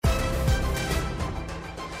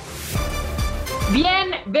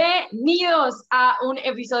Bienvenidos a un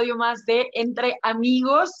episodio más de Entre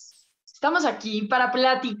Amigos. Estamos aquí para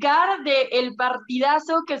platicar del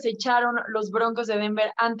partidazo que se echaron los Broncos de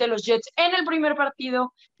Denver ante los Jets en el primer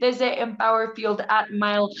partido desde Empower Field at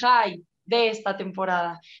Mile High de esta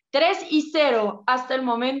temporada. 3-0 hasta el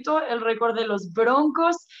momento, el récord de los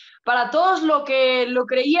Broncos, para todos lo que lo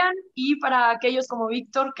creían y para aquellos como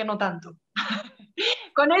Víctor que no tanto.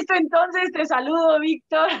 Con esto entonces te saludo,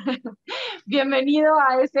 Víctor. Bienvenido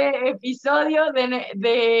a este episodio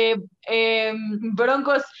de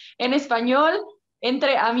Broncos en español,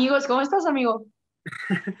 Entre Amigos. ¿Cómo estás, amigo?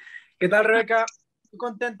 ¿Qué tal, Rebeca? Muy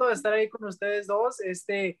contento de estar ahí con ustedes dos.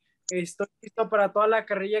 Estoy listo para toda la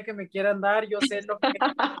carrilla que me quieran dar. Yo sé lo que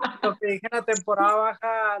dije en la temporada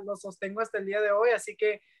baja, lo sostengo hasta el día de hoy, así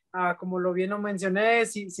que como lo bien lo mencioné,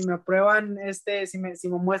 si me aprueban, si me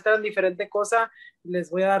muestran diferente cosa, les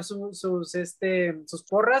voy a dar sus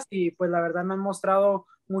porras y pues la verdad me han mostrado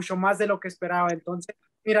mucho más de lo que esperaba. Entonces,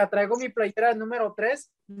 mira, traigo mi playera número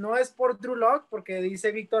 3, no es por Drew Lock porque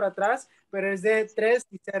dice Víctor atrás, pero es de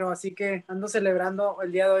 3-0, así que ando celebrando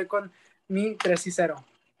el día de hoy con mi 3-0.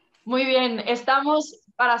 Muy bien, estamos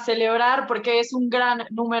para celebrar porque es un gran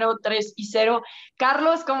número 3-0.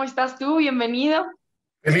 Carlos, ¿cómo estás tú? Bienvenido.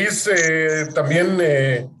 Feliz también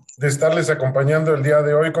de estarles acompañando el día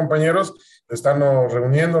de hoy, compañeros, de estarnos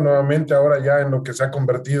reuniendo nuevamente ahora ya en lo que se ha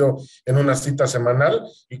convertido en una cita semanal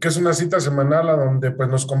y que es una cita semanal a donde pues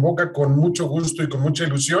nos convoca con mucho gusto y con mucha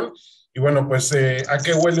ilusión. Y bueno, pues ¿a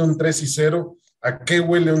qué huele un 3-0? ¿A qué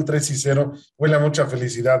huele un 3-0? Huele a mucha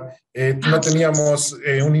felicidad. No teníamos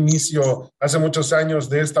un inicio hace muchos años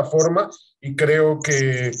de esta forma y creo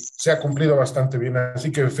que se ha cumplido bastante bien.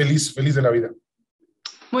 Así que feliz, feliz de la vida.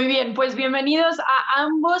 Muy bien, pues bienvenidos a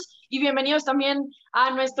ambos y bienvenidos también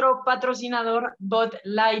a nuestro patrocinador Bud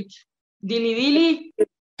Light. Dili Dili.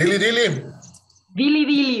 Dili, dili. Dili,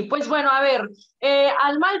 dili. Pues bueno, a ver,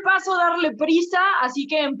 al mal paso darle prisa, así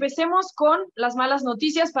que empecemos con las malas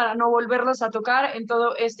noticias para no volverlas a tocar en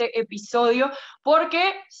todo este episodio,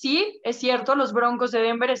 porque sí, es cierto, los Broncos de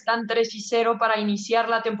Denver están 3-0 para iniciar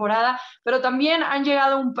la temporada, pero también han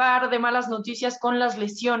llegado un par de malas noticias con las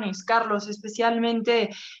lesiones, Carlos, especialmente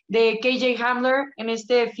de KJ Hamler en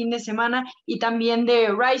este fin de semana y también de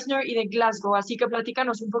Reisner y de Glasgow, así que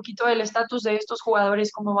platícanos un poquito del estatus de estos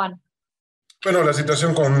jugadores, cómo van. Bueno, la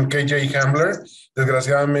situación con KJ Hamler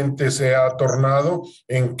desgraciadamente se ha tornado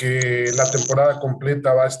en que la temporada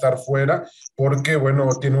completa va a estar fuera porque, bueno,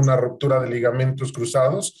 tiene una ruptura de ligamentos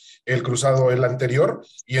cruzados, el cruzado el anterior,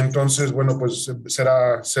 y entonces, bueno, pues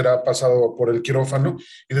será pasado por el quirófano.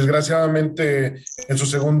 Y desgraciadamente en su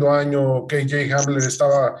segundo año KJ Hamler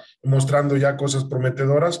estaba mostrando ya cosas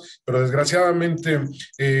prometedoras, pero desgraciadamente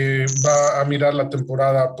va a mirar la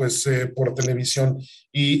temporada pues por televisión.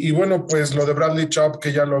 Y bueno, pues lo de Bradley Chubb,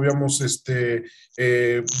 que ya lo habíamos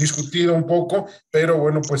discutido un poco, pero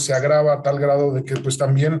bueno, pues se agrava a tal grado de que pues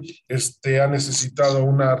también ha necesitado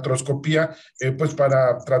una artroscopía pues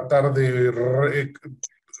para tratar de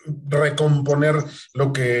recomponer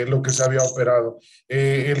lo que se había operado.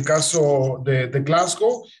 El caso de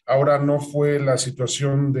Glasgow, ahora no fue la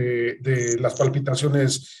situación de las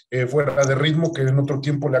palpitaciones fuera de ritmo que en otro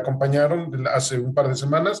tiempo le acompañaron hace un par de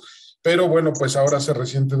semanas, pero bueno, pues ahora se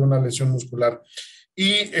resiente de una lesión muscular.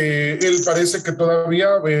 Y él parece que todavía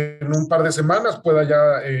en un par de semanas pueda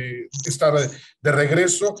ya estar de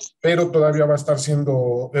regreso, pero todavía va a estar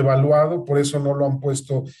siendo evaluado, por eso no lo han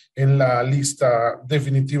puesto en la lista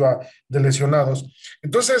definitiva de lesionados.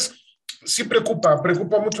 Entonces, sí preocupa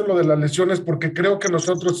mucho lo de las lesiones porque creo que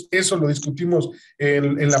nosotros eso lo discutimos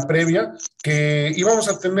en la previa, que íbamos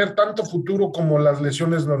a tener tanto futuro como las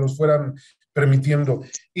lesiones nos los fueran permitiendo.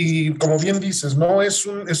 Y como bien dices, ¿no? Es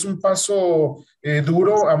un paso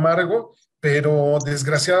duro, amargo, pero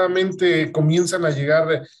desgraciadamente comienzan a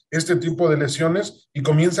llegar este tipo de lesiones y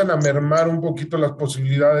comienzan a mermar un poquito las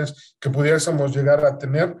posibilidades que pudiésemos llegar a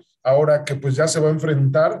tener ahora que pues ya se va a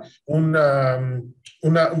enfrentar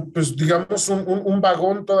pues digamos un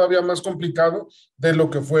vagón todavía más complicado de lo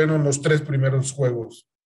que fueron los 3 primeros juegos.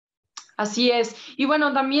 Así es. Y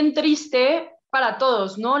bueno, también triste para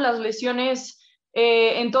todos, ¿no? Las lesiones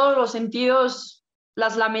en todos los sentidos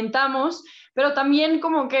las lamentamos, pero también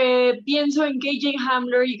como que pienso en KJ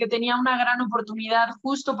Hamler y que tenía una gran oportunidad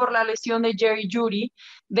justo por la lesión de Jerry Jeudy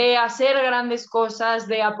de hacer grandes cosas,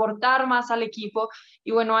 de aportar más al equipo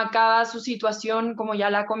y bueno, acaba su situación, como ya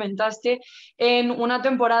la comentaste, en una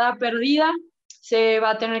temporada perdida se va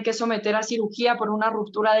a tener que someter a cirugía por una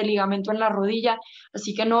ruptura de ligamento en la rodilla,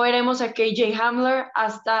 así que no veremos a KJ Hamler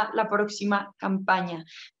hasta la próxima campaña.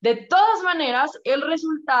 De todas maneras, el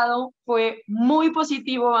resultado fue muy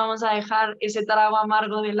positivo, vamos a dejar ese trago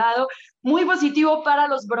amargo de lado, muy positivo para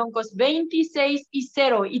los Broncos,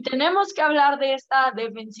 26-0. Y tenemos que hablar de esta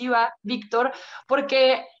defensiva, Víctor,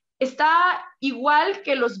 porque está igual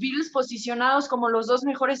que los Bills posicionados como los dos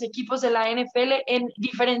mejores equipos de la NFL en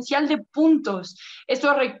diferencial de puntos.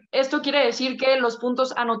 Esto quiere decir que los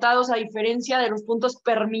puntos anotados a diferencia de los puntos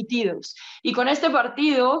permitidos. Y con este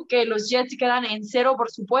partido, que los Jets quedan en 0,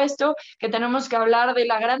 por supuesto, que tenemos que hablar de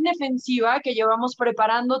la gran defensiva que llevamos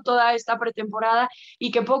preparando toda esta pretemporada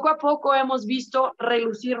y que poco a poco hemos visto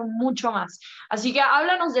relucir mucho más. Así que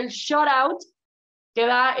háblanos del shutout que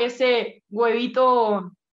da ese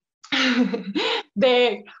huevito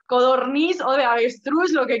de codorniz o de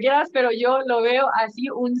avestruz, lo que quieras, pero yo lo veo así,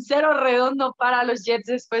 un 0 redondo para los Jets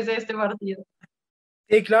después de este partido.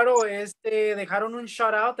 Sí, claro, dejaron un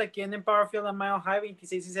shutout aquí en Empower Field a Mile High,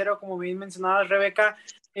 26-0, como bien mencionaba Rebeca.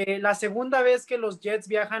 La segunda vez que los Jets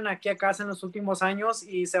viajan aquí a casa en los últimos años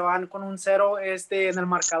y se van con un 0 en el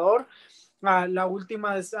marcador. La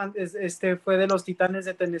última fue de los Titanes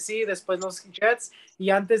de Tennessee, después los Jets, y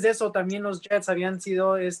antes de eso también los Jets habían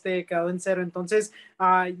sido quedado en 0. Entonces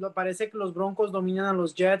parece que los Broncos dominan a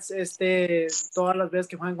los Jets todas las veces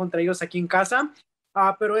que juegan contra ellos aquí en casa.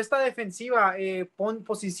 Pero esta defensiva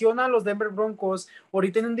posiciona a los Denver Broncos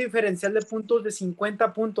ahorita en un diferencial de puntos de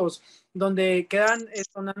 50 puntos, donde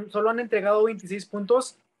solo han entregado 26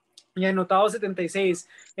 puntos y anotado 76.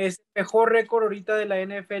 Es el mejor récord ahorita de la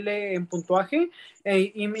NFL en puntuaje,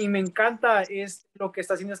 y me encanta lo que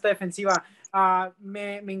está haciendo esta defensiva.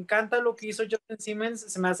 Me encanta lo que hizo Justin Simmons.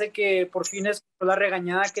 Se me hace que por fin es la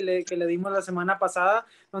regañada que le dimos la semana pasada,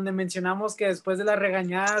 donde mencionamos que después de las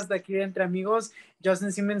regañadas de aquí entre amigos,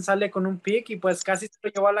 Justin Simmons sale con un pick y pues casi se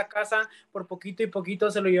lo llevó a la casa, por poquito y poquito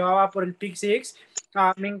se lo llevaba por el pick six.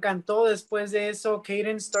 Me encantó después de eso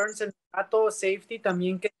Caden Stearns, el safety,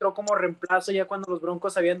 también que entró como reemplazo ya cuando los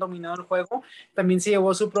Broncos habían dominado el juego, también se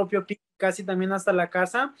llevó su propio pick casi también hasta la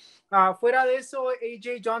casa. Fuera de eso,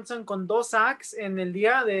 AJ Johnson con 2 sacks en el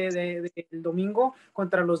día del domingo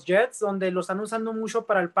contra los Jets, donde lo están usando mucho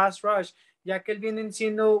para el pass rush, ya que él viene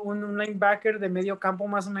siendo un linebacker de medio campo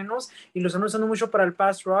más o menos, y lo están usando mucho para el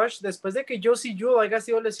pass rush. Después de que Josie Jewell haya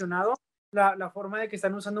sido lesionado, la forma de que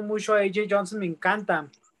están usando mucho a AJ Johnson me encanta.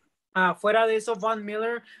 Fuera de eso, Von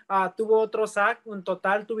Miller tuvo otro sack, un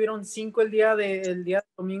total tuvieron 5 el día del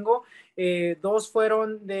domingo, 2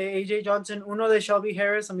 fueron de AJ Johnson, 1 de Shelby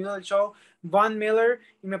Harris, amigo del show, Von Miller,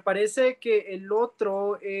 y me parece que el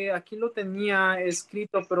otro, aquí lo tenía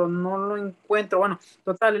escrito, pero no lo encuentro. Bueno,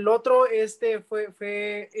 total, el otro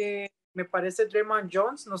fue me parece Draymond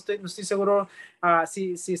Jones, no estoy seguro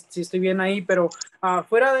si estoy bien ahí, pero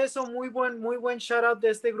fuera de eso, muy buen shout out de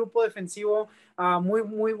este grupo defensivo.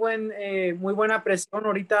 Muy buena presión.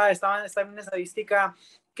 Ahorita está en estadística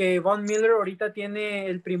que Von Miller ahorita tiene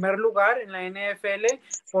el primer lugar en la NFL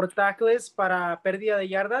por tackles para pérdida de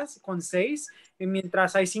yardas con 6,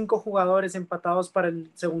 mientras hay 5 jugadores empatados para el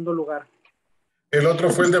segundo lugar. El otro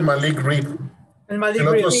fue el de Malik Reed. El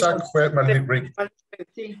otro sack fue Malik Reed.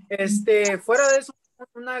 Sí. Fuera de eso,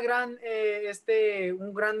 un gran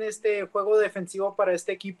juego defensivo para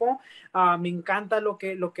este equipo. Me encanta lo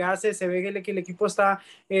que hace. Se ve que el equipo está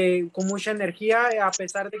con mucha energía, a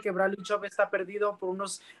pesar de que Bradley Chubb está perdido por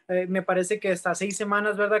unos, me parece que hasta 6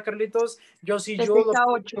 semanas, ¿verdad, Carlitos? Yo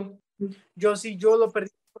lo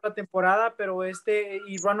perdí por la temporada, pero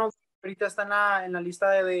y Ronald ahorita está en la lista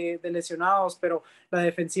de lesionados, pero la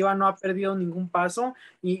defensiva no ha perdido ningún paso,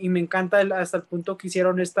 y me encanta hasta el punto que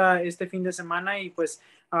hicieron este fin de semana, y pues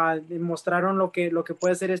demostraron lo que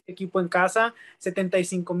puede ser este equipo en casa.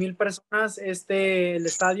 75,000 personas, el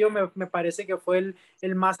estadio me parece que fue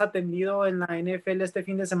el más atendido en la NFL este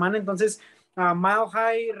fin de semana. Entonces Mile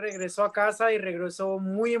High regresó a casa y regresó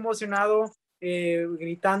muy emocionado,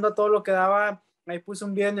 gritando a todo lo que daba. Ahí puse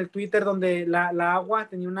un video en el Twitter donde la agua,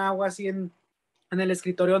 tenía una agua así en el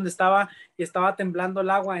escritorio donde estaba, y estaba temblando el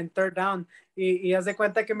agua en third down, y haz de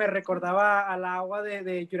cuenta que me recordaba a la agua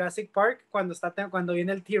de Jurassic Park cuando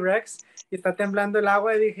viene el T-Rex y está temblando el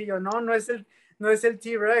agua, y dije yo, no es el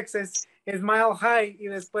T-Rex, es Mile High. Y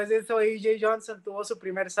después de eso AJ Johnson tuvo su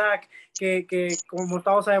primer sack, que como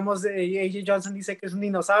todos sabemos, AJ Johnson dice que es un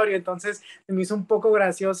dinosaurio, entonces me hizo un poco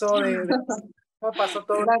gracioso de cómo pasó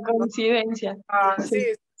todo. La coincidencia. Sí,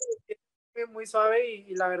 muy suave,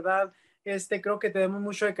 y la verdad, creo que tenemos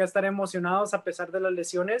mucho de que estar emocionados a pesar de las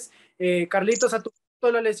lesiones. Carlitos, a tu punto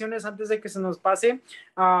de las lesiones, antes de que se nos pase,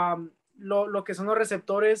 lo que son los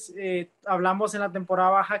receptores, hablamos en la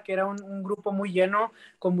temporada baja que era un grupo muy lleno,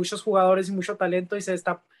 con muchos jugadores y mucho talento, y se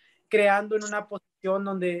está creando en una posición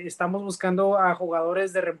donde estamos buscando a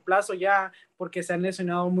jugadores de reemplazo ya, porque se han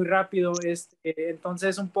lesionado muy rápido.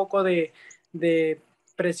 Entonces, un poco de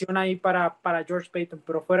presión ahí para George Paton,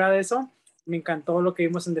 pero fuera de eso, me encantó lo que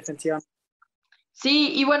vimos en defensiva.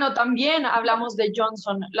 Sí, y bueno, también hablamos de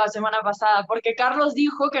Johnson la semana pasada, porque Carlos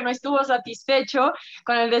dijo que no estuvo satisfecho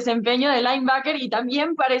con el desempeño de linebacker y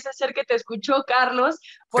también parece ser que te escuchó, Carlos,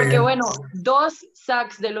 porque Sí. bueno, 2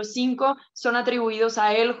 sacks de los 5 son atribuidos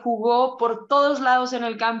a él, jugó por todos lados en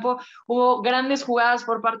el campo, hubo grandes jugadas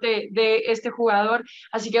por parte de este jugador,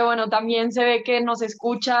 así que bueno, también se ve que nos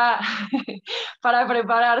escucha para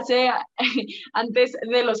prepararse antes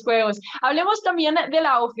de los juegos. Hablemos también de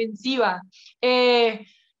la ofensiva.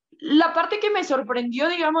 La parte que me sorprendió,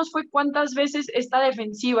 digamos, fue cuántas veces esta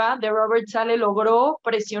defensiva de Robert Saleh logró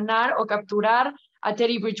presionar o capturar a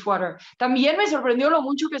Teddy Bridgewater. También me sorprendió lo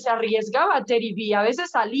mucho que se arriesgaba Teddy B. A veces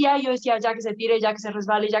salía y yo decía, ya que se tire, ya que se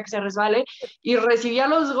resbale, ya que se resbale, y recibía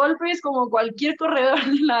los golpes como cualquier corredor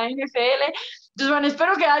de la NFL. Entonces, bueno,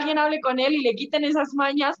 espero que alguien hable con él y le quiten esas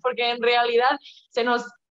mañas, porque en realidad se nos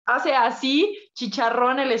hace así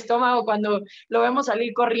chicharrón el estómago cuando lo vemos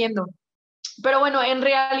salir corriendo. Pero bueno, en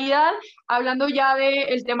realidad, hablando ya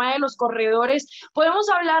del tema de los corredores, podemos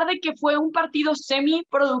hablar de que fue un partido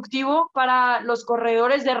semi-productivo para los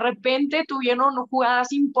corredores. De repente tuvieron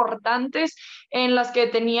jugadas importantes en las que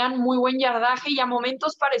tenían muy buen yardaje y a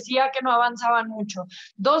momentos parecía que no avanzaban mucho.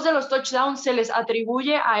 2 de los touchdowns se les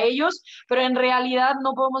atribuye a ellos, pero en realidad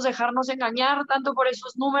no podemos dejarnos engañar tanto por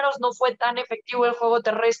esos números. No fue tan efectivo el juego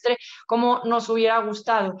terrestre como nos hubiera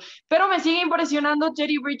gustado. Pero me sigue impresionando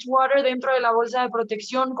Teddy Bridgewater dentro de la bolsa de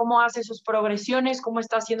protección, cómo hace sus progresiones, cómo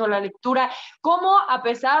está haciendo la lectura, cómo a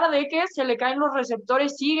pesar de que se le caen los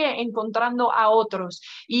receptores, sigue encontrando a otros.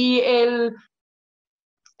 Y el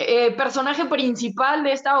personaje principal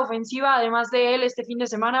de esta ofensiva, además de él, este fin de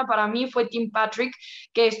semana, para mí fue Tim Patrick,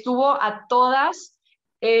 que estuvo a todas,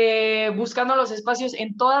 buscando los espacios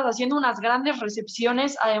en todas, haciendo unas grandes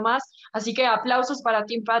recepciones, además. Así que aplausos para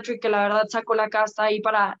Tim Patrick, que la verdad sacó la casta ahí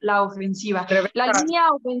para la ofensiva. La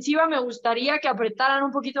línea ofensiva me gustaría que apretaran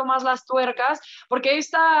un poquito más las tuercas, porque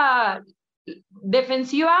esta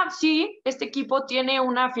defensiva, sí, este equipo tiene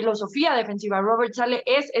una filosofía defensiva. Robert Saleh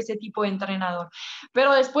es ese tipo de entrenador.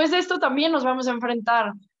 Pero después de esto también nos vamos a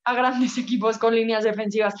enfrentar a grandes equipos con líneas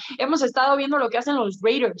defensivas. Hemos estado viendo lo que hacen los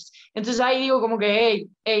Raiders. Entonces ahí digo como que,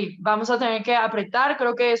 hey, vamos a tener que apretar.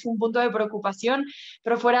 Creo que es un punto de preocupación.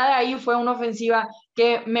 Pero fuera de ahí fue una ofensiva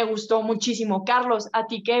que me gustó muchísimo. Carlos, ¿a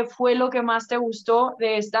ti qué fue lo que más te gustó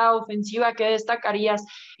de esta ofensiva? ¿Qué destacarías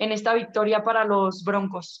en esta victoria para los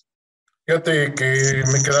Broncos? Fíjate que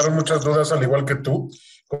me quedaron muchas dudas, al igual que tú,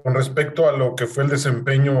 con respecto a lo que fue el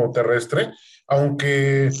desempeño terrestre,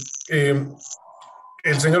 aunque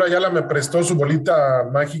el señor Ayala me prestó su bolita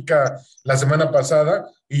mágica la semana pasada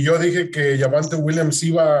y yo dije que Javonte Williams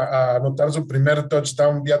iba a anotar su primer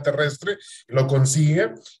touchdown vía terrestre, lo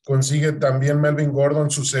consigue también Melvin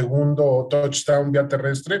Gordon su segundo touchdown vía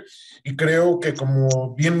terrestre y creo que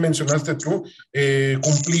como bien mencionaste tú,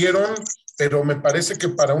 cumplieron, pero me parece que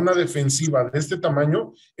para una defensiva de este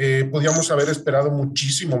tamaño podíamos haber esperado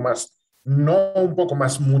muchísimo más, no un poco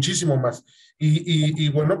más, muchísimo más. Y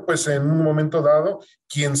bueno, pues en un momento dado,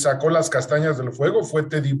 quien sacó las castañas del fuego fue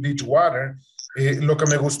Teddy Bridgewater. Lo que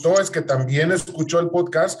me gustó es que también escuchó el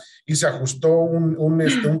podcast y se ajustó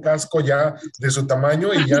un casco ya de su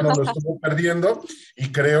tamaño y ya no lo estuvo perdiendo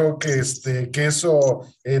y creo que eso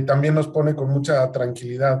también nos pone con mucha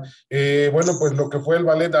tranquilidad. Bueno, pues lo que fue el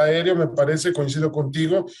ballet aéreo me parece, coincido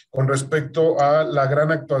contigo con respecto a la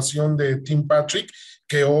gran actuación de Tim Patrick,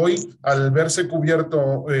 que hoy, al verse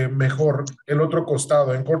cubierto mejor el otro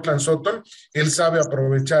costado en Courtland Sutton, él sabe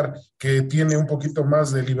aprovechar que tiene un poquito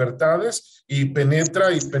más de libertades y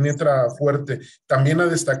penetra fuerte. También a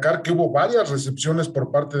destacar que hubo varias recepciones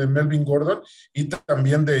por parte de Melvin Gordon y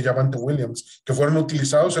también de Javonte Williams, que fueron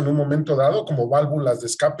utilizados en un momento dado como válvulas de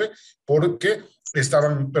escape porque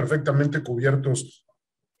estaban perfectamente cubiertos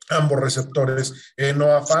ambos receptores.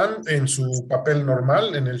 Noah Fant en su papel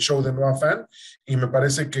normal, en el show de Noah Fant, y me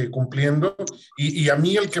parece que cumpliendo. Y a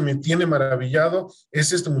mí el que me tiene maravillado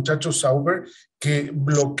es este muchacho Sauber, que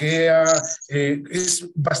bloquea, es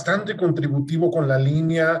bastante contributivo con la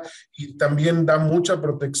línea y también da mucha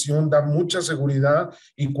protección, da mucha seguridad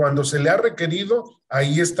y cuando se le ha requerido,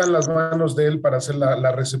 ahí están las manos de él para hacer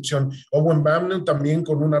la recepción. Owen Bamnell también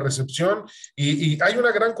con una recepción y hay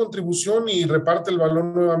una gran contribución y reparte el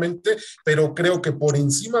balón nuevamente, pero creo que por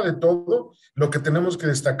encima de todo, lo que tenemos que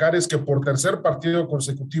destacar es que por tercer partido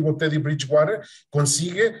consecutivo Teddy Bridgewater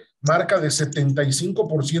consigue marca de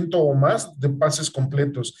 75% o más de pases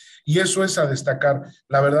completos. Y eso es a destacar.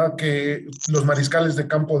 La verdad que los mariscales de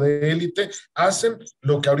campo de élite hacen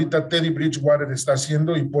lo que ahorita Teddy Bridgewater está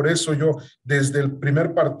haciendo y por eso yo desde el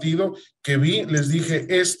primer partido que vi les dije,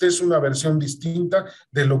 esta es una versión distinta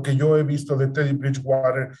de lo que yo he visto de Teddy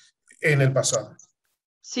Bridgewater en el pasado.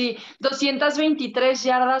 Sí, 223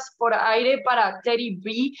 yardas por aire para Teddy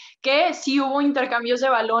B, que sí hubo intercambios de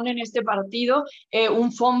balón en este partido,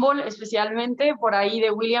 un fumble especialmente por ahí de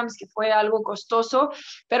Williams, que fue algo costoso.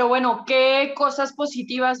 Pero bueno, ¿qué cosas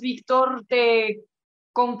positivas, Víctor,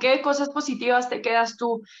 con qué cosas positivas te quedas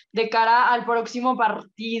tú de cara al próximo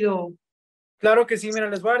partido? Claro que sí, mira,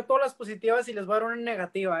 les voy a dar todas las positivas y les voy a dar una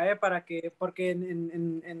negativa, porque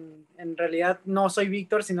en realidad no soy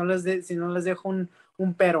Víctor si no les dejo un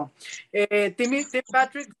pero. Tim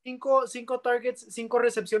Patrick, 5 targets, 5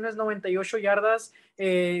 recepciones, 98 yardas.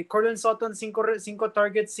 Courtland Sutton, 5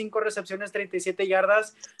 targets, 5 recepciones, 37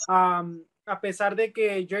 yardas. A pesar de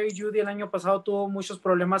que Jerry Jeudy el año pasado tuvo muchos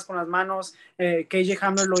problemas con las manos, KJ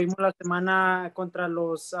Hamler lo vimos la semana contra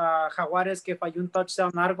los Jaguares que falló un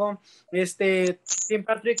touchdown largo. Tim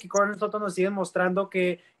Patrick y Courtland Sutton nos siguen mostrando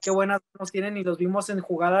que buenas manos tienen y los vimos en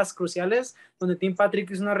jugadas cruciales donde Tim Patrick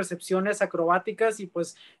hizo unas recepciones acrobáticas y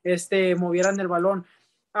pues movieran el balón.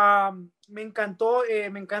 Me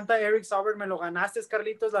encanta Eric Sauber, me lo ganaste,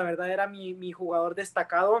 Carlitos, la verdad era mi jugador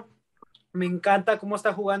destacado. Me encanta cómo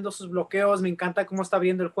está jugando sus bloqueos, me encanta cómo está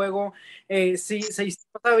viendo el juego. Si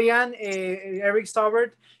no sabían, Eric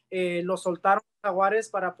Saubert lo soltaron a Jaguares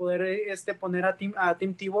para poder poner a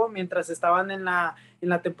Tim Tebow mientras estaban en la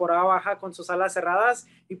temporada baja con sus alas cerradas,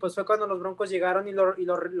 y pues fue cuando los Broncos llegaron y lo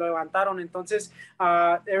levantaron. Entonces,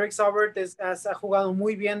 Eric Saubert ha jugado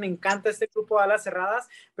muy bien, me encanta este grupo de alas cerradas,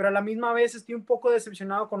 pero a la misma vez estoy un poco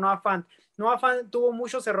decepcionado con Noah Fant. Noah Fant tuvo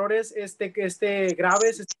muchos errores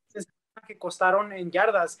graves, que costaron en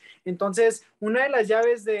yardas. Entonces, una de las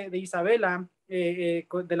llaves de Isabela, de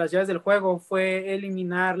las llaves del juego, fue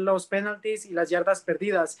eliminar los penalties y las yardas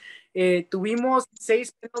perdidas. Tuvimos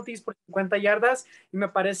 6 penalties por 50 yardas y me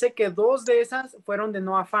parece que 2 de esas fueron de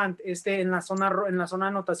Noah Fant, en la zona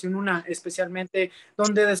anotación 1, especialmente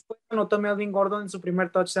donde después anotó Melvin Gordon en su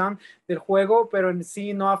primer touchdown del juego, pero en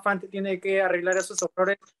sí Noah Fant tiene que arreglar esos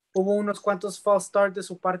errores. Hubo unos cuantos false start de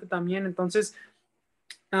su parte también. Entonces,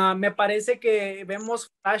 me parece que vemos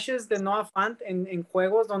flashes de Noah Fant en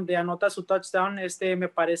juegos donde anota su touchdown. Me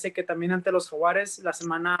parece que también ante los Jaguares la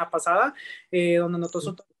semana pasada, donde anotó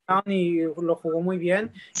su touchdown y lo jugó muy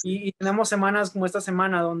bien. Y tenemos semanas como esta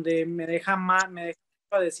semana donde me deja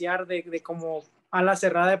a desear de como ala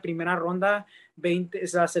cerrada de primera ronda, 20,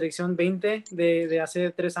 es la selección 20 de hace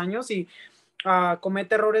 3 años, y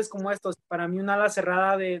comete errores como estos. Para mí, una ala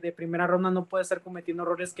cerrada de primera ronda no puede estar cometiendo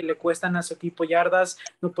errores que le cuestan a su equipo yardas,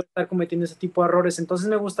 no puede estar cometiendo ese tipo de errores. Entonces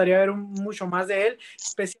me gustaría ver mucho más de él,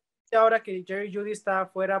 especialmente ahora que Jerry Jeudy está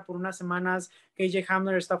fuera por unas semanas, KJ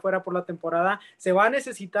Hamler está fuera por la temporada. Se va a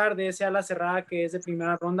necesitar de ese ala cerrada que es de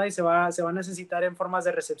primera ronda y se va a necesitar en formas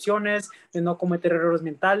de recepciones, de no cometer errores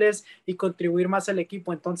mentales y contribuir más al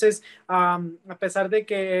equipo. Entonces, a pesar de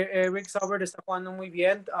que Eric Saubert está jugando muy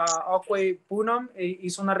bien, Okwei Punham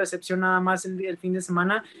hizo una recepción nada más el fin de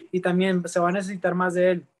semana y también se va a necesitar más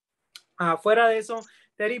de él. Fuera de eso,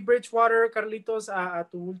 Teddy Bridgewater, Carlitos, a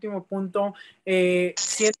tu último punto,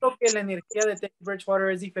 siento que la energía de Teddy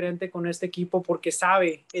Bridgewater es diferente con este equipo porque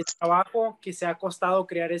sabe el trabajo que se ha costado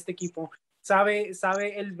crear este equipo. Sabe,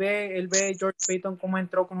 él ve George Payton cómo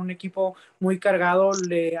entró con un equipo muy cargado,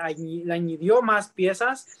 le añadió más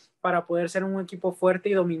piezas para poder ser un equipo fuerte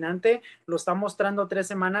y dominante. Lo está mostrando 3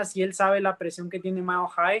 semanas y él sabe la presión que tiene Mile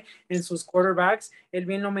High en sus quarterbacks. Él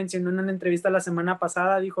bien lo mencionó en una entrevista la semana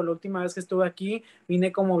pasada, dijo: la última vez que estuve aquí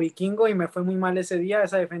vine como vikingo y me fue muy mal ese día,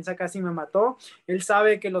 esa defensa casi me mató. Él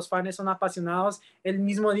sabe que los fans son apasionados. Él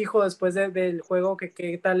mismo dijo después del juego que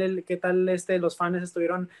qué tal los fans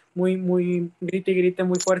estuvieron muy grite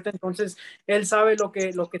muy fuerte. Entonces él sabe lo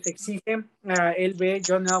que te exige. Él ve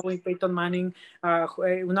John Elway, Peyton Manning,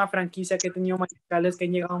 una franquicia que ha tenido mariscales que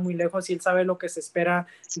han llegado muy lejos, y él sabe lo que se espera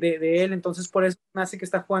de él. Entonces por eso me hace que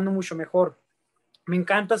está jugando mucho mejor. Me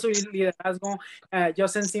encanta su liderazgo.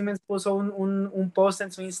 Justin Simmons puso un post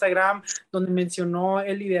en su Instagram donde mencionó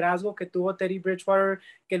el liderazgo que tuvo Teddy Bridgewater,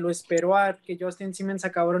 que lo esperó a que Justin Simmons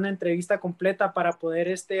acabara una entrevista completa para poder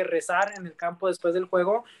rezar en el campo después del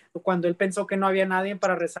juego, cuando él pensó que no había nadie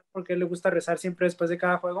para rezar, porque a él le gusta rezar siempre después de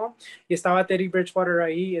cada juego, y estaba Teddy Bridgewater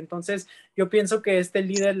ahí. Entonces yo pienso que este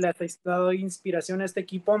líder le ha dado inspiración a este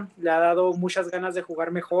equipo, le ha dado muchas ganas de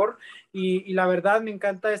jugar mejor, y la verdad me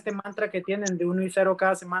encanta este mantra que tienen de 1-0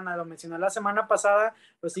 cada semana. Lo mencioné la semana pasada,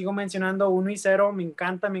 lo sigo mencionando, 1-0. Me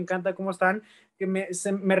encanta cómo están, que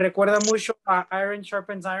me recuerda mucho a Iron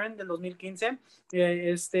Sharpens Iron del 2015.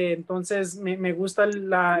 Entonces me gusta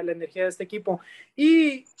la energía de este equipo.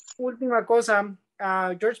 Y última cosa,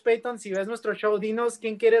 George Payton, si ves nuestro show, dinos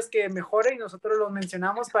quién quieres que mejore y nosotros lo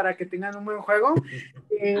mencionamos para que tengan un buen juego.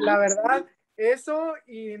 La verdad, eso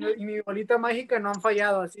y mi bolita mágica no han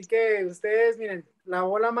fallado, así que ustedes miren, la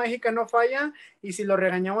bola mágica no falla, y si lo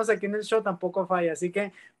regañamos aquí en el show tampoco falla. Así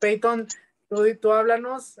que Peyton, tú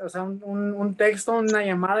háblanos, o sea, un texto, una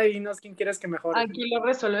llamada, y dinos quién quieres que mejore. Aquí lo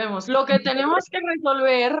resolvemos. Lo que tenemos que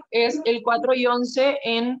resolver es el 4 y 11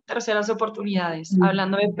 en terceras oportunidades,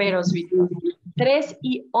 hablando de peros, Víctor. 3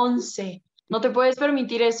 y 11. No te puedes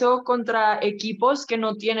permitir eso contra equipos que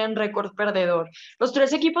no tienen récord perdedor. Los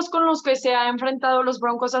 3 equipos con los que se ha enfrentado los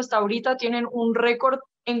Broncos hasta ahorita tienen un récord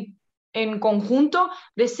en conjunto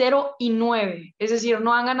de 0 y 9. Es decir,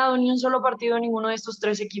 no han ganado ni un solo partido en ninguno de estos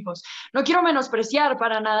 3 equipos. No quiero menospreciar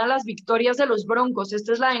para nada las victorias de los Broncos.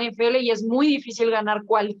 Esta es la NFL y es muy difícil ganar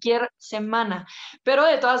cualquier semana. Pero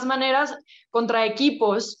de todas maneras, contra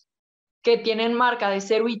equipos que tienen marca de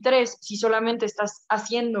 0 y 3, si solamente estás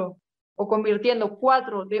haciendo o convirtiendo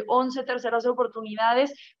 4 de 11 terceras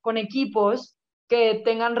oportunidades con equipos que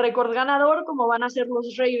tengan récord ganador, como van a ser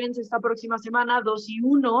los Ravens esta próxima semana, 2 y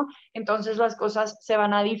 1, entonces las cosas se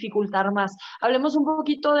van a dificultar más. Hablemos un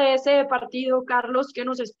poquito de ese partido, Carlos, que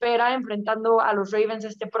nos espera enfrentando a los Ravens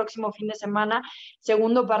este próximo fin de semana,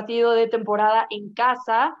 segundo partido de temporada en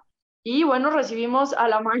casa. Y bueno, recibimos a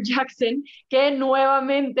Lamar Jackson, que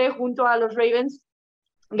nuevamente junto a los Ravens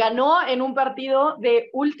ganó en un partido de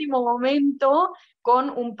último momento con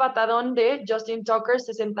un patadón de Justin Tucker,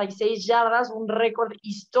 66 yardas, un récord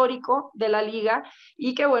histórico de la liga,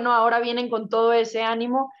 y que bueno, ahora vienen con todo ese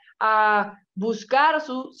ánimo a buscar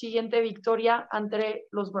su siguiente victoria ante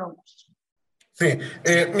los Broncos. Sí,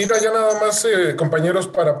 mira, ya nada más, compañeros,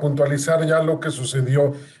 para puntualizar ya lo que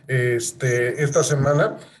sucedió esta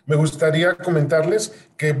semana, me gustaría comentarles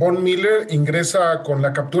que Von Miller ingresa con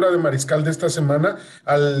la captura de mariscal de esta semana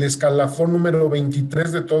al escalafón número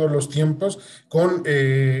 23 de todos los tiempos, con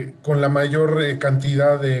la mayor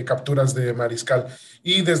cantidad de capturas de mariscal.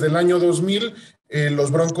 Y desde el año 2000,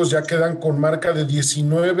 los Broncos ya quedan con marca de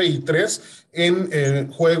 19-3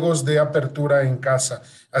 en juegos de apertura en casa.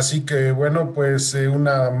 Así que bueno, pues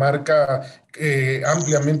una marca que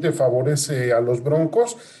ampliamente favorece a los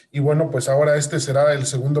Broncos. Y bueno, pues ahora este será el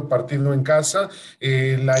segundo partido en casa.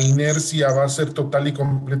 La inercia va a ser total y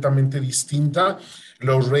completamente distinta.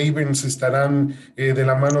 Los Ravens estarán de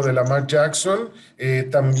la mano de Lamar Jackson.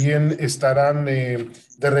 También estarán de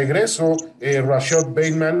regreso Rashad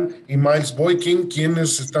Bateman y Miles Boykin,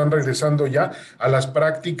 quienes están regresando ya a las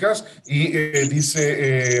prácticas. Y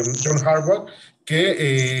dice John Harbaugh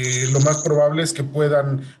que lo más probable es que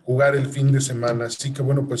puedan jugar el fin de semana. Así que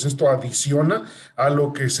bueno, pues esto adiciona a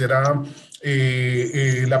lo que será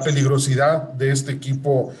la peligrosidad de este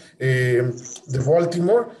equipo de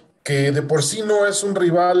Baltimore, que de por sí no es un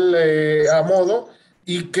rival a modo,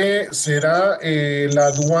 y que será la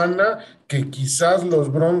aduana que quizás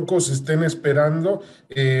los Broncos estén esperando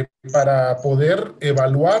para poder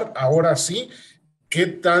evaluar ahora sí qué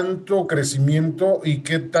tanto crecimiento y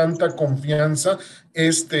qué tanta confianza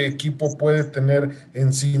este equipo puede tener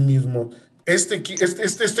en sí mismo. Este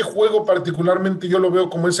juego particularmente yo lo veo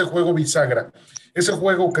como ese juego bisagra, ese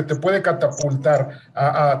juego que te puede catapultar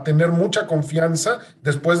a tener mucha confianza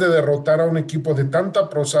después de derrotar a un equipo de tanta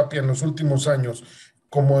prosapia en los últimos años,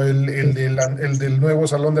 como el del nuevo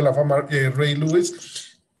Salón de la Fama, Ray Lewis,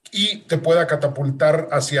 y te pueda catapultar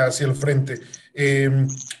hacia el frente.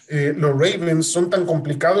 Los Ravens son tan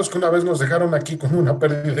complicados que una vez nos dejaron aquí con una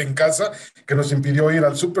pérdida en casa que nos impidió ir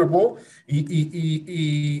al Super Bowl,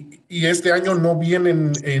 y este año no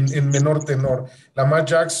vienen en menor tenor. Lamar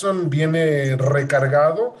Jackson viene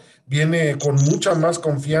recargado, viene con mucha más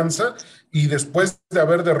confianza, y después de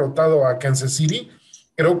haber derrotado a Kansas City,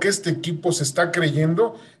 creo que este equipo se está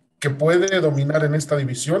creyendo que puede dominar en esta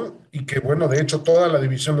división, y que bueno, de hecho toda la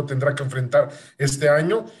división lo tendrá que enfrentar este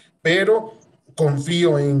año, pero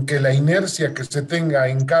confío en que la inercia que se tenga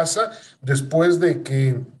en casa, después de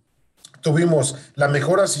que tuvimos la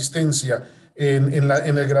mejor asistencia en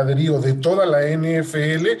el graderío de toda la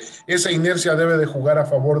NFL, esa inercia debe de jugar a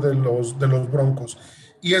favor de los Broncos.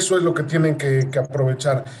 Y eso es lo que tienen que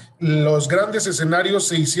aprovechar. Los grandes escenarios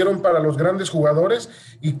se hicieron para los grandes jugadores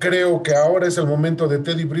y creo que ahora es el momento de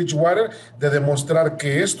Teddy Bridgewater de demostrar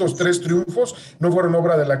que estos 3 triunfos no fueron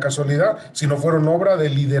obra de la casualidad, sino fueron obra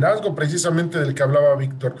del liderazgo precisamente del que hablaba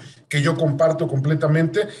Víctor, que yo comparto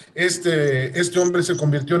completamente. Este hombre se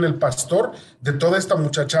convirtió en el pastor de toda esta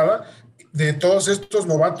muchachada, de todos estos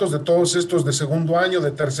novatos, de todos estos de segundo año,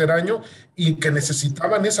 de tercer año, y que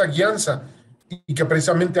necesitaban esa guianza, y que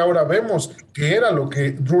precisamente ahora vemos que era lo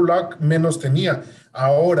que Drew Lock menos tenía.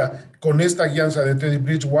 Ahora, con esta guianza de Teddy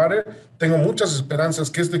Bridgewater, tengo muchas esperanzas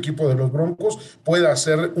que este equipo de los Broncos pueda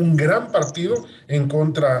hacer un gran partido en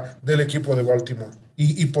contra del equipo de Baltimore.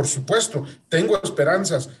 Y por supuesto, tengo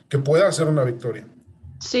esperanzas que pueda hacer una victoria.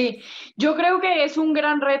 Sí, yo creo que es un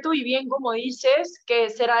gran reto y bien como dices, que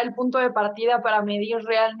será el punto de partida para medir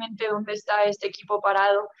realmente dónde está este equipo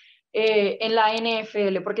parado en la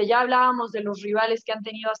NFL, porque ya hablábamos de los rivales que han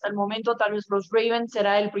tenido hasta el momento, tal vez los Ravens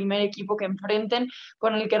será el primer equipo que enfrenten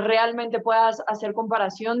con el que realmente puedas hacer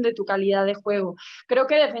comparación de tu calidad de juego. Creo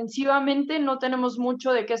que defensivamente no tenemos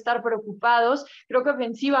mucho de qué estar preocupados, creo que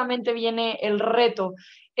ofensivamente viene el reto.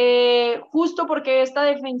 Justo porque esta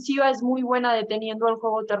defensiva es muy buena deteniendo el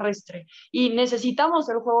juego terrestre y necesitamos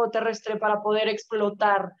el juego terrestre para poder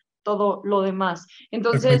explotar todo lo demás.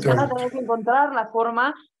 Entonces van a tener que encontrar la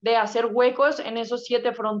forma de hacer huecos en esos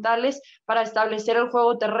 7 frontales para establecer el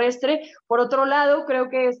juego terrestre. Por otro lado, creo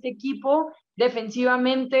que este equipo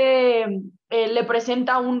defensivamente le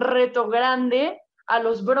presenta un reto grande a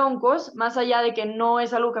los Broncos, más allá de que no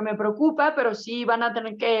es algo que me preocupa, pero sí van a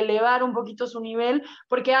tener que elevar un poquito su nivel,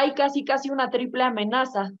 porque hay casi una triple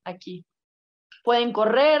amenaza aquí. Pueden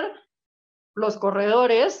correr los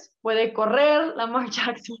corredores, puede correr Lamar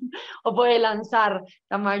Jackson o puede lanzar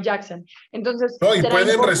Lamar Jackson. Entonces, no, y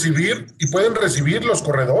pueden recibir los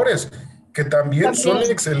corredores, que también son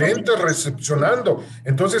excelentes recepcionando.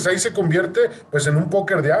 Entonces ahí se convierte pues en un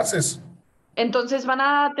póker de ases. Entonces van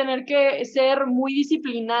a tener que ser muy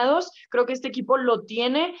disciplinados, creo que este equipo lo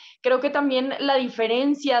tiene, creo que también la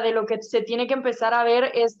diferencia de lo que se tiene que empezar a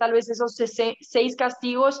ver es tal vez esos 6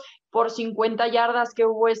 castigos por 50 yardas que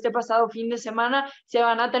hubo este pasado fin de semana, se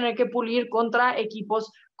van a tener que pulir contra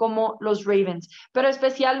equipos como los Ravens. Pero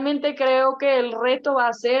especialmente creo que el reto va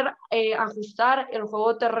a ser ajustar el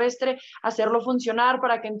juego terrestre, hacerlo funcionar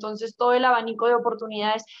para que entonces todo el abanico de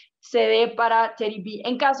oportunidades se dé para Teddy B.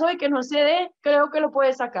 En caso de que no se dé, creo que lo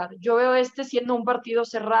puede sacar. Yo veo siendo un partido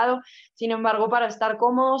cerrado, sin embargo, para estar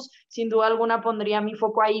cómodos, sin duda alguna pondría mi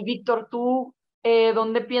foco ahí. Víctor, ¿tú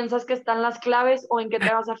dónde piensas que están las claves o en qué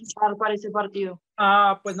te vas a fijar para ese partido?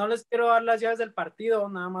 Pues no les quiero dar las llaves del partido,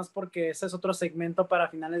 nada más porque ese es otro segmento para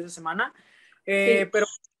finales de semana. Sí. Pero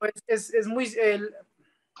pues,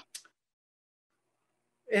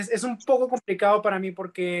 es un poco complicado para mí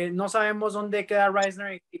porque no sabemos dónde queda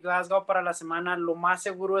Reisner y Glasgow para la semana. Lo más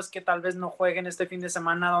seguro es que tal vez no jueguen este fin de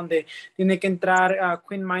semana, donde tiene que entrar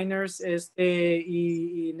Quinn Miners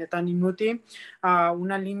y Netani Muti,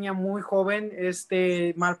 una línea muy joven,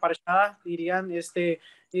 mal parchada, dirían,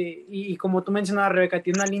 y como tú mencionabas, Rebeca,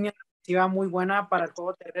 tiene una línea muy buena para el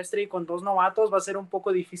juego terrestre, y con 2 novatos va a ser un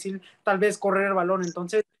poco difícil tal vez correr el balón.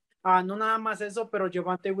 Entonces no nada más eso, pero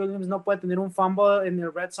Javonte Williams no puede tener un fumble en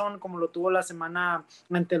el red zone como lo tuvo la semana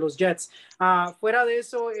ante los Jets. Fuera de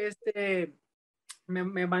eso,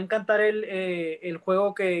 me va a encantar el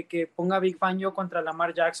juego que ponga Big Fangio contra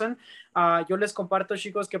Lamar Jackson. Yo les comparto,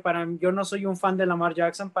 chicos, que yo no soy un fan de Lamar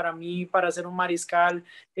Jackson. Para mí, para ser un mariscal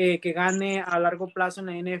que gane a largo plazo en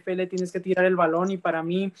la NFL, tienes que tirar el balón, y para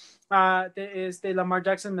mí Lamar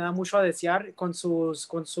Jackson me da mucho a desear con su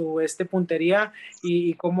puntería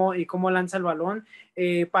y cómo lanza el balón.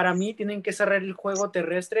 Para mí tienen que cerrar el juego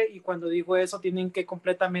terrestre, y cuando digo eso, tienen que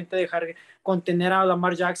completamente dejar contener a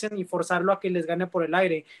Lamar Jackson y forzarlo a que les gane por el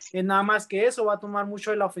aire. Nada más que eso va a tomar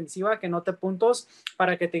mucho de la ofensiva que note puntos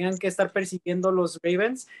para que tengan que estar persiguiendo los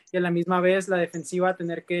Ravens, y a la misma vez la defensiva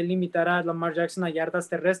tener que limitar a Lamar Jackson a yardas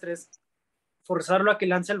terrestres, forzarlo a que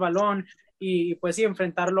lance el balón y pues sí,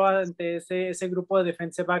 enfrentarlo ante ese grupo de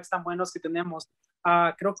defensive backs tan buenos que tenemos.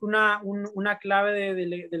 Creo que una clave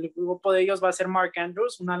del grupo de ellos va a ser Mark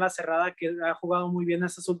Andrews, una ala cerrada que ha jugado muy bien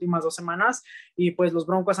estas últimas 2 semanas, y pues los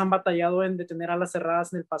Broncos han batallado en detener alas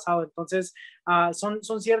cerradas en el pasado. Entonces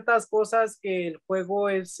son ciertas cosas que el juego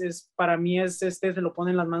para mí se lo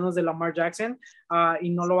pone en las manos de Lamar Jackson,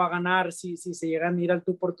 y no lo va a ganar si se llegan a ir al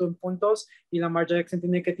tú por tú en puntos, y Lamar Jackson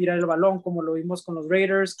tiene que tirar el balón, como lo vimos con los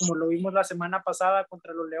Raiders, como lo vimos la semana pasada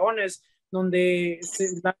contra los Leones, donde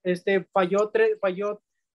falló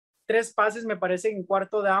tres pases, me parece, en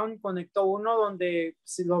cuarto down, conectó uno donde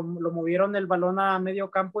lo movieron el balón a medio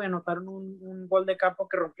campo y anotaron un gol de campo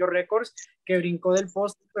que rompió récords, que brincó del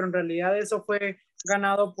poste, pero en realidad eso fue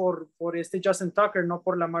ganado por este Justin Tucker, no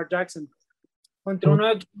por Lamar Jackson. Contra un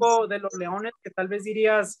equipo de los Leones que tal vez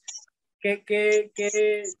dirías que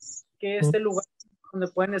este lugar donde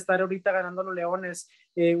pueden estar ahorita ganando los Leones,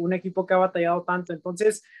 un equipo que ha batallado tanto.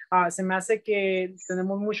 Entonces, se me hace que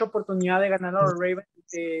tenemos mucha oportunidad de ganar a los Ravens.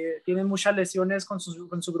 Tienen muchas lesiones con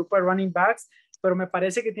su grupo de running backs, pero me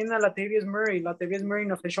parece que tienen a Latavius Murray. Latavius Murray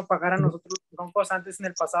nos ha hecho pagar a nosotros los Broncos antes en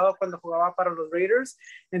el pasado cuando jugaba para los Raiders.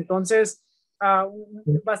 Entonces, va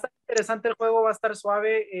a estar interesante el juego, va a estar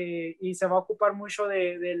suave y se va a ocupar mucho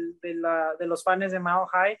de los fans de Mile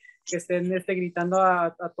High que estén gritando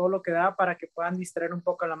a todo lo que da para que puedan distraer un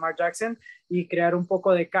poco a Lamar Jackson y crear un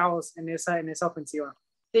poco de caos en esa ofensiva.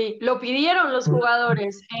 Sí, lo pidieron los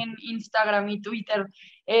jugadores en Instagram y Twitter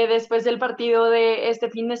después del partido de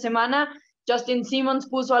este fin de semana. Justin Simmons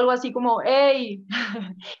puso algo así como, hey,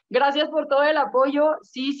 gracias por todo el apoyo,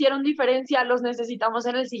 sí hicieron diferencia, los necesitamos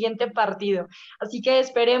en el siguiente partido. Así que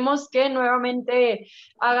esperemos que nuevamente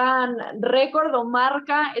hagan récord o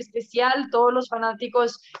marca especial. Todos los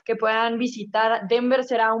fanáticos que puedan visitar Denver,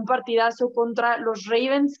 será un partidazo contra los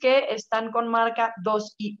Ravens que están con marca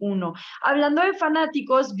 2-1. Hablando de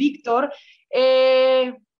fanáticos, Víctor,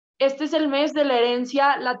 este es el mes de la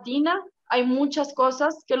herencia latina. Hay muchas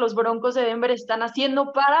cosas que los Broncos de Denver están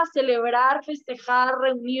haciendo para celebrar, festejar,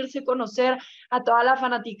 reunirse, conocer a toda la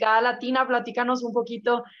fanaticada latina. Platícanos un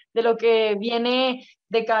poquito de lo que viene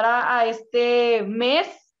de cara a este mes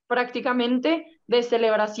prácticamente de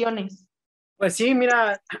celebraciones. Pues sí,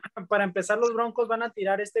 mira, para empezar los Broncos van a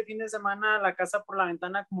tirar este fin de semana la casa por la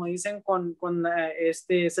ventana, como dicen,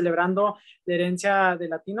 celebrando la herencia de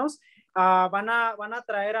latinos. Van a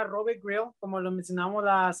traer a Robert Grill, como lo mencionamos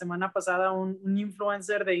la semana pasada, un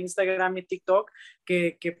influencer de Instagram y TikTok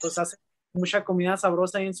que pues hace mucha comida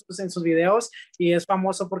sabrosa en sus videos y es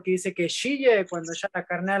famoso porque dice que chille cuando echa la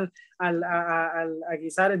carne a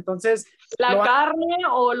guisar. Entonces, la carne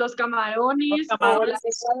o los camarones o la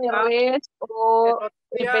salsa de res o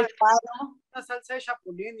el pescado. Una salsa de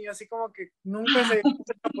chapulín y así como que nunca se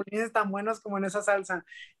chapulines tan buenos como en esa salsa.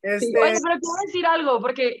 Sí. Oye, pero quiero decir algo,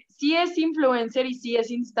 porque sí es influencer y sí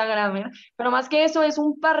es instagramer, pero más que eso es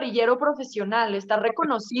un parrillero profesional, está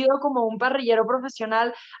reconocido como un parrillero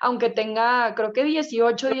profesional, aunque tenga creo que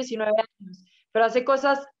 18, 19 años, pero hace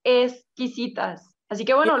cosas exquisitas. Así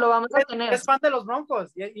que bueno, lo vamos a tener. Es fan de los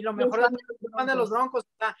Broncos y lo mejor es fan de los Broncos.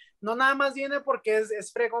 O sea, no nada más viene porque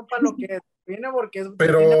es fregón para lo que es, viene porque es...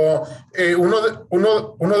 Pero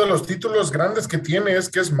uno de los títulos grandes que tiene es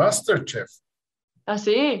que es Masterchef. ¿Ah,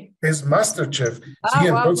 sí? Es Masterchef. Sí,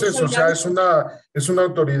 wow, entonces, o sea, es una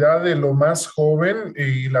autoridad de lo más joven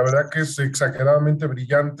y la verdad que es exageradamente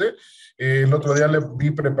brillante. El otro día le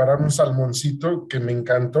vi preparar un salmoncito que me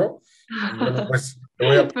encantó. Y bueno, pues te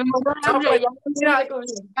voy a...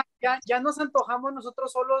 Ya nos antojamos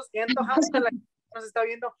nosotros solos, ya antojamos a la gente que nos está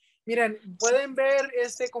viendo. Miren, pueden ver,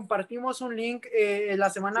 compartimos un link la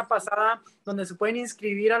semana pasada donde se pueden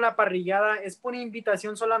inscribir a la parrillada. Es por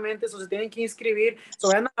invitación solamente, se tienen que inscribir.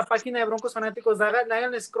 Vayan a la página de Broncos Fanáticos,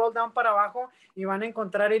 hagan scroll down para abajo y van a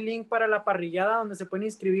encontrar el link para la parrillada donde se pueden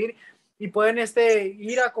inscribir y pueden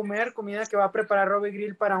ir a comer comida que va a preparar Robert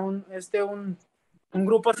Grill para un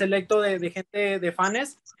grupo selecto de gente, de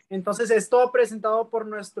fans. Entonces es todo presentado por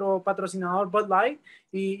nuestro patrocinador Bud Light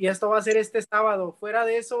y esto va a ser este sábado. Fuera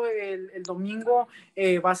de eso, el domingo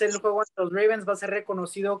va a ser el juego de los Ravens, va a ser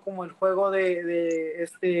reconocido como el juego de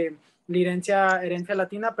la herencia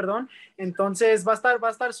latina, perdón. Entonces va a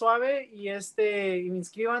estar suave y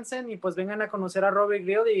inscríbanse y pues vengan a conocer a Robert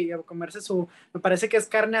Grill y a comerse me parece que es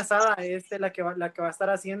carne asada la que va a estar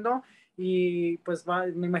haciendo. Y pues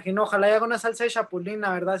me imagino, ojalá haga una salsa de chapulín,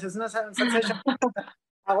 la verdad, si es una salsa de chapulín,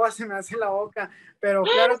 agua se me hace la boca, pero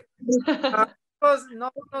claro que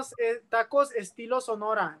no, tacos estilo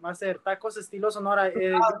Sonora, va a ser tacos estilo Sonora,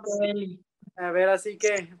 a ver, así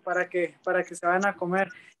que para que se van a comer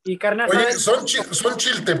y carne asada. Oye, son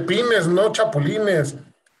chiltepines, no chapulines.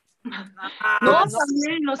 No,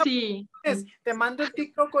 también, no, sí. Te mando el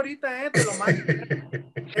TikTok ahorita, te lo mando.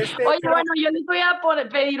 Oye, bueno, yo les voy a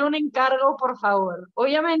pedir un encargo, por favor.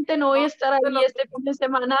 Obviamente no voy a estar ahí este fin de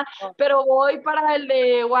semana, pero voy para el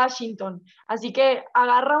de Washington. Así que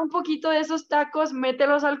agarra un poquito de esos tacos,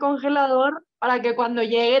 mételos al congelador para que cuando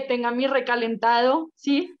llegue tenga mi recalentado,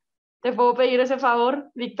 ¿sí? ¿Te puedo pedir ese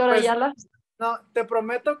favor, Víctor Ayala? No, te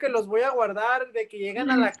prometo que los voy a guardar de que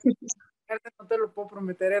lleguen a la... No te lo puedo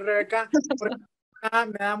prometer, Rebeca,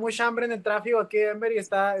 Me da mucha hambre en el tráfico aquí de Denver y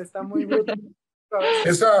está muy brutal.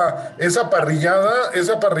 Esa parrillada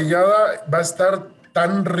va a estar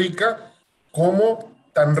tan rica como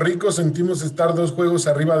tan rico sentimos estar 2 juegos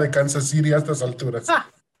arriba de Kansas City a estas alturas.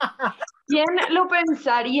 ¿Quién lo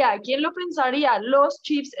pensaría? ¿Quién lo pensaría? Los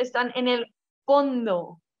Chiefs están en el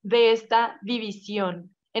fondo de esta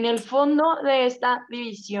división. En el fondo de esta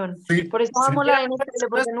división. Sí, por eso sí. amo la NFL,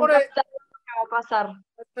 porque nunca sabes lo que va a pasar.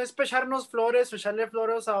 No es echarnos flores o echarle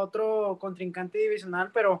flores a otro contrincante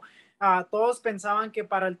divisional, pero todos pensaban que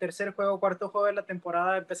para el tercer juego, cuarto juego de la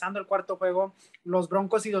temporada, empezando el cuarto juego, los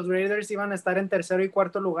Broncos y los Raiders iban a estar en tercero y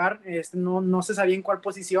cuarto lugar. No se sabía en cuál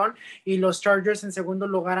posición, y los Chargers en segundo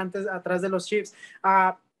lugar atrás de los Chiefs.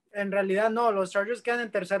 En realidad no, los Chargers quedan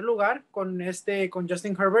en tercer lugar con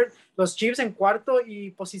Justin Herbert, los Chiefs en cuarto y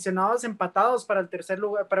posicionados empatados para el tercer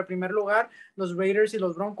lugar, para el primer lugar, los Raiders y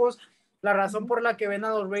los Broncos. La razón por la que ven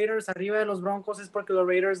a los Raiders arriba de los Broncos es porque los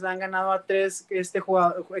Raiders le han ganado a 3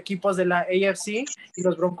 equipos de la AFC y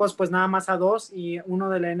los Broncos pues nada más a 2 y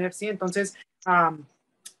uno de la NFC. Entonces,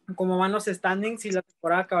 como van los standings y la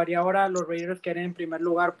temporada acabaría ahora, los Raiders quedarían en primer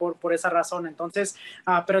lugar por esa razón. Entonces,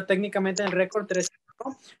 pero técnicamente el récord 3.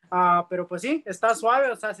 Pero pues sí, está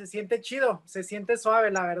suave, o sea, se siente chido, se siente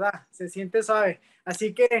suave, la verdad, se siente suave.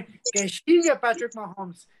 Así que sigue Patrick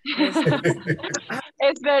Mahomes.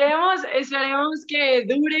 Esperemos que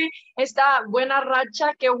dure esta buena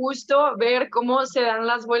racha. Qué gusto ver cómo se dan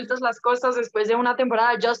las vueltas las cosas después de una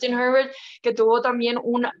temporada. Justin Herbert, que tuvo también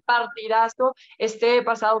un partidazo este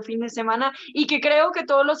pasado fin de semana, y que creo que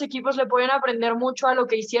todos los equipos le pueden aprender mucho a lo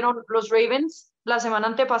que hicieron los Ravens la semana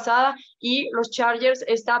antepasada y los Chargers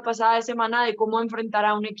esta pasada semana, de cómo enfrentar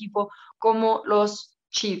a un equipo como los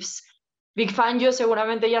Chiefs. Big Fangio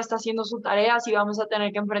seguramente ya está haciendo su tarea, y vamos a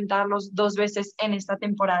tener que enfrentarlos 2 veces en esta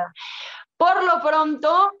temporada. Por lo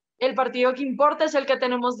pronto, el partido que importa es el que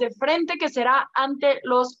tenemos de frente, que será ante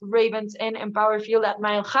los Ravens en Empower Field at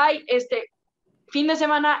Mile High. Este fin de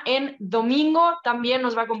semana en domingo también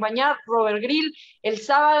nos va a acompañar Robert Grill el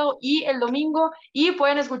sábado y el domingo, y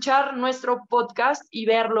pueden escuchar nuestro podcast y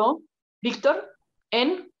verlo, Víctor,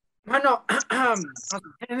 Bueno, nos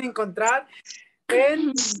pueden encontrar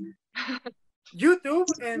en YouTube,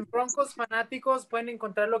 en Broncos Fanáticos. Pueden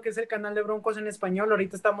encontrar lo que es el canal de Broncos en español.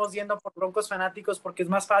 Ahorita estamos yendo por Broncos Fanáticos porque es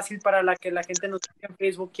más fácil para que la gente nos siga en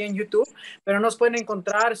Facebook y en YouTube, pero nos pueden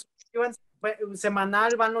encontrar, suscríbanse,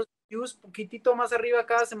 semanal van los views, poquitito más arriba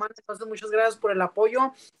cada semana. Entonces muchas gracias por el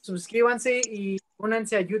apoyo, suscríbanse y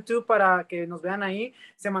únanse a YouTube para que nos vean ahí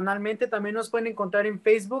semanalmente. También nos pueden encontrar en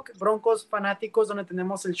Facebook, Broncos Fanáticos, donde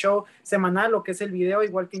tenemos el show semanal, lo que es el video,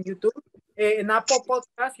 igual que en YouTube. En Apple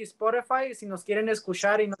Podcast y Spotify, si nos quieren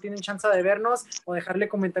escuchar y no tienen chance de vernos o dejarle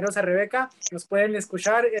comentarios a Rebeca, nos pueden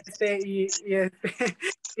escuchar y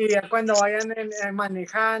cuando vayan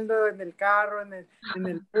manejando, en el carro, en el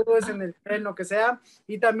bus, en el tren, lo que sea.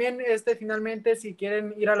 Y también finalmente, si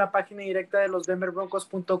quieren ir a la página directa de los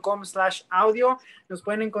denverbroncos.com/audio, nos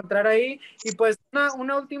pueden encontrar ahí. Y pues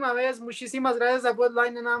una última vez, muchísimas gracias a Bud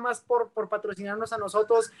Light, nada más por patrocinarnos a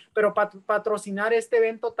nosotros, pero patrocinar este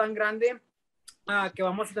evento tan grande que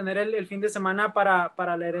vamos a tener el fin de semana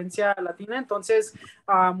para la herencia latina. Entonces,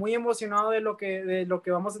 muy emocionado de lo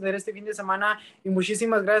que vamos a tener este fin de semana, y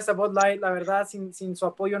muchísimas gracias a Bud Light. La verdad, sin su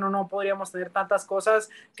apoyo no podríamos tener tantas cosas,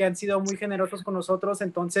 que han sido muy generosos con nosotros.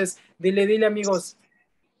 Entonces, dile amigos.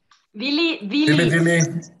 Dile.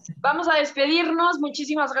 Vamos a despedirnos.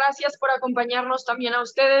 Muchísimas gracias por acompañarnos, también a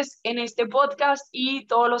ustedes en este podcast y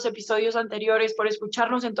todos los episodios anteriores, por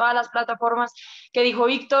escucharnos en todas las plataformas que dijo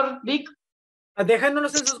Víctor. Vic,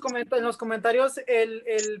 déjanos en los comentarios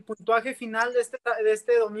el puntuaje final de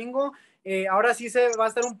este domingo. Ahora sí va a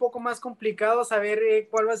estar un poco más complicado saber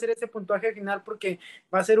cuál va a ser ese puntuaje final, porque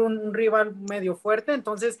va a ser un rival medio fuerte.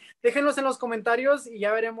 Entonces, déjenos en los comentarios y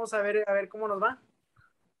ya veremos a ver cómo nos va.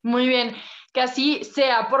 Muy bien, que así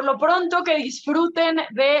sea. Por lo pronto, que disfruten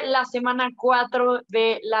de la semana 4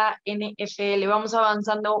 de la NFL. Vamos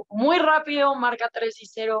avanzando muy rápido, marca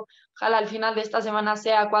 3-0. Ojalá al final de esta semana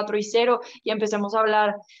sea 4-0 y empecemos a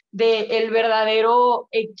hablar del verdadero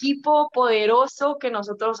equipo poderoso que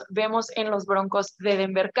nosotros vemos en los Broncos de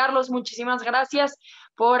Denver. Carlos, muchísimas gracias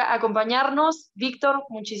por acompañarnos. Víctor,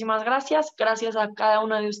 muchísimas gracias. Gracias a cada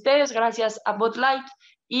uno de ustedes. Gracias a Bud Light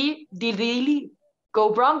y Dili.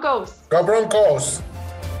 Go Broncos! Go Broncos!